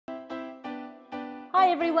Hi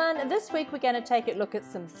everyone, this week we're going to take a look at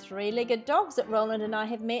some three-legged dogs that Roland and I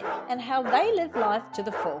have met and how they live life to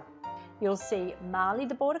the full. You'll see Marley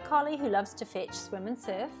the Border Collie who loves to fetch, swim and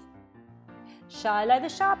surf, Shiloh the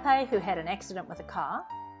SHARPEI who had an accident with a car,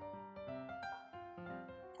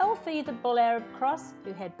 Elfie the Bull Arab Cross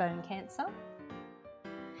who had bone cancer,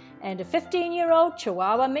 and a 15-year-old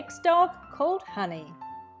Chihuahua mixed dog called Honey.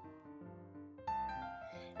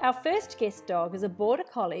 Our first guest dog is a Border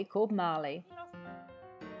Collie called Marley.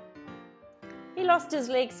 He lost his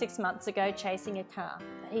leg 6 months ago chasing a car,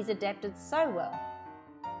 but he's adapted so well.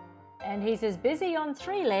 And he's as busy on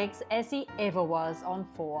 3 legs as he ever was on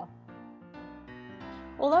 4.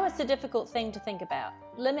 Although it's a difficult thing to think about,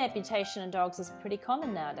 limb amputation in dogs is pretty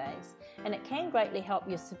common nowadays, and it can greatly help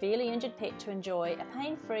your severely injured pet to enjoy a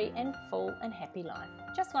pain-free and full and happy life,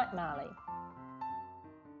 just like Marley.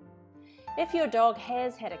 If your dog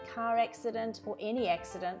has had a car accident or any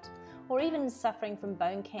accident, or even suffering from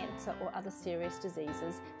bone cancer or other serious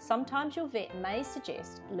diseases, sometimes your vet may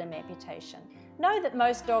suggest limb amputation. Know that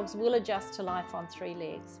most dogs will adjust to life on 3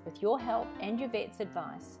 legs with your help and your vet's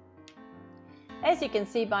advice. As you can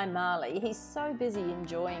see by Marley, he's so busy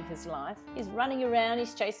enjoying his life. He's running around,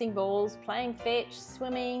 he's chasing balls, playing fetch,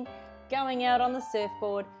 swimming, going out on the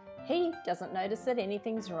surfboard. He doesn't notice that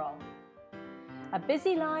anything's wrong. A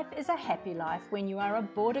busy life is a happy life when you are a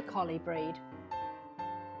Border Collie breed.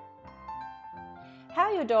 How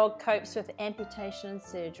your dog copes with amputation and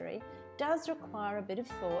surgery does require a bit of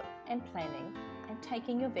thought and planning and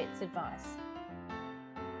taking your vet's advice.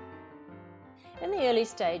 In the early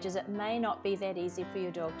stages, it may not be that easy for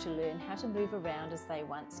your dog to learn how to move around as they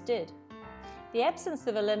once did. The absence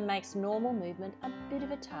of a limb makes normal movement a bit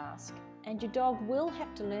of a task, and your dog will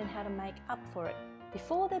have to learn how to make up for it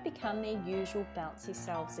before they become their usual bouncy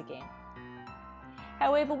selves again.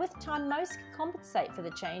 However, with time, most can compensate for the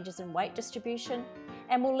changes in weight distribution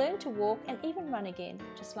and will learn to walk and even run again,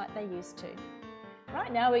 just like they used to.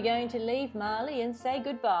 Right now we're going to leave Marley and say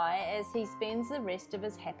goodbye as he spends the rest of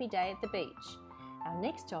his happy day at the beach. Our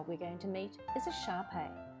next dog we're going to meet is a SHARPEI.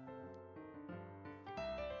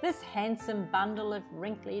 This handsome bundle of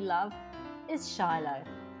wrinkly love is Shiloh.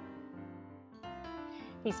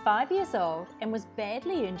 He's 5 years old and was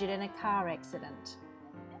badly injured in a car accident.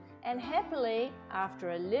 And happily,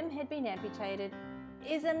 after a limb had been amputated,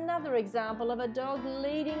 is another example of a dog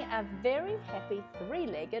leading a very happy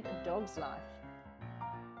 3-legged dog's life.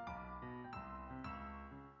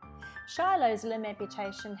 Shiloh's limb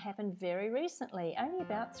amputation happened very recently, only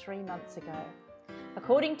about 3 months ago.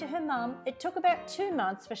 According to her mum, it took about 2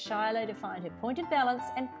 months for Shiloh to find her point of balance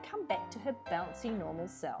and come back to her bouncy normal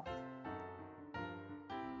self.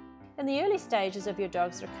 In the early stages of your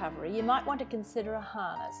dog's recovery, you might want to consider a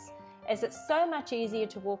harness, as it's so much easier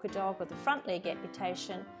to walk a dog with a front leg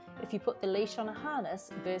amputation if you put the leash on a harness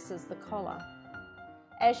versus the collar.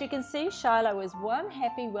 As you can see, Shiloh is one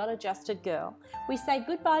happy, well-adjusted girl. We say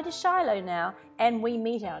goodbye to Shiloh now, and we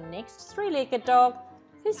meet our next 3-legged dog,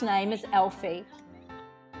 whose name is Elfie.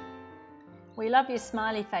 We love your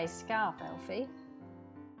smiley face scarf, Elfie.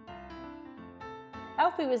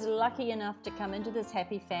 Elfie was lucky enough to come into this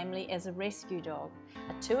happy family as a rescue dog,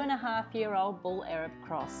 a 2.5-year-old Bull Arab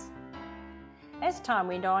Cross. As time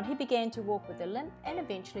went on, he began to walk with a limp and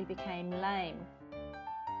eventually became lame.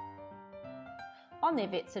 On their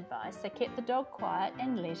vet's advice, they kept the dog quiet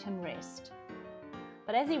and let him rest.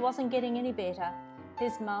 But as he wasn't getting any better,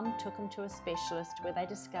 his mum took him to a specialist where they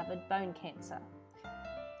discovered bone cancer.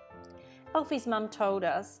 Elfie's mum told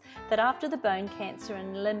us that after the bone cancer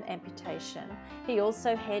and limb amputation, he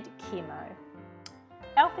also had chemo.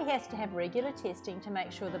 Elfie has to have regular testing to make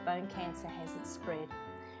sure the bone cancer hasn't spread.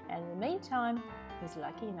 And in the meantime, he's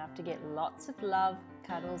lucky enough to get lots of love,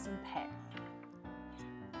 cuddles and pats.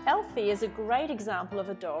 Elfie is a great example of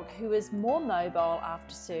a dog who is more mobile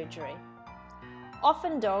after surgery.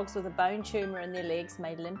 Often dogs with a bone tumour in their legs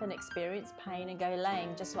may limp and experience pain and go lame,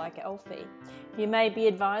 just like Elfie. You may be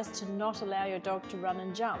advised to not allow your dog to run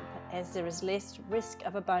and jump, as there is less risk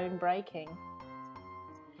of a bone breaking.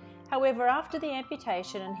 However, after the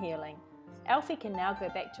amputation and healing, Elfie can now go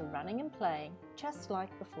back to running and playing, just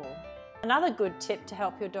like before. Another good tip to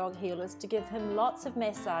help your dog heal is to give him lots of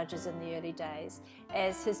massages in the early days,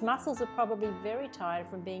 as his muscles are probably very tired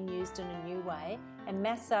from being used in a new way, and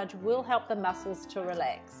massage will help the muscles to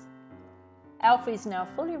relax. Elfie's now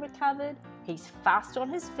fully recovered, he's fast on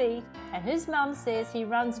his feet, and his mum says he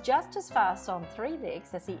runs just as fast on 3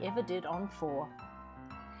 legs as he ever did on 4.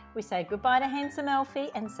 We say goodbye to handsome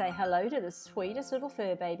Elfie and say hello to the sweetest little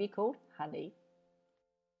fur baby called Honey.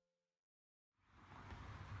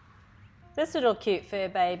 This little cute fur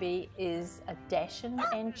baby is a Dachshund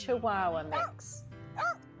and Chihuahua mix.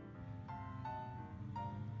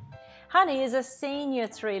 Honey is a senior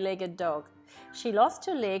three-legged dog. She lost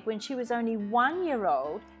her leg when she was only 1 year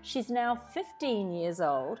old. She's now 15 years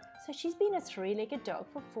old, so she's been a three-legged dog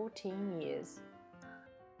for 14 years.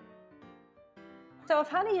 So if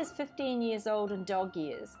Honey is 15 years old in dog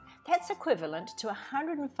years, that's equivalent to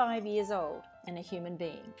 105 years old in a human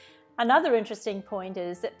being. Another interesting point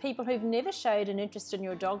is that people who've never showed an interest in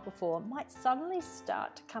your dog before might suddenly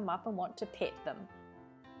start to come up and want to pet them.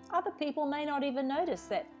 Other people may not even notice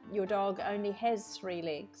that your dog only has 3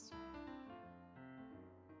 legs.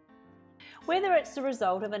 Whether it's the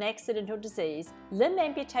result of an accident or disease, limb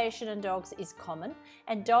amputation in dogs is common,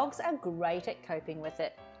 and dogs are great at coping with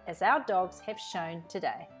it, as our dogs have shown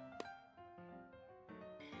today.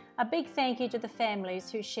 A big thank you to the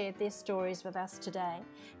families who shared their stories with us today.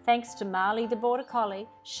 Thanks to Marley the Border Collie,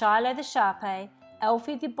 Shiloh the SHARPEI,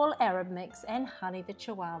 Alfie the Bull Arab Mix, and Honey the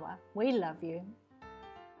Chihuahua. We love you.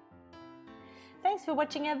 Thanks for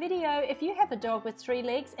watching our video. If you have a dog with 3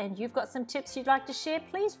 legs and you've got some tips you'd like to share,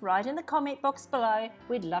 please write in the comment box below.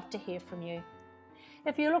 We'd love to hear from you.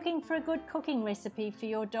 If you're looking for a good cooking recipe for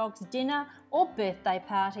your dog's dinner or birthday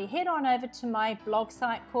party, head on over to my blog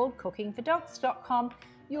site called CookingForDogs.com.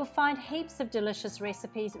 You'll find heaps of delicious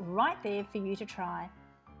recipes right there for you to try.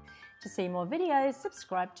 To see more videos,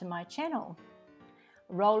 subscribe to my channel.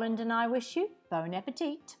 Roland and I wish you bon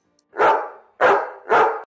appetit.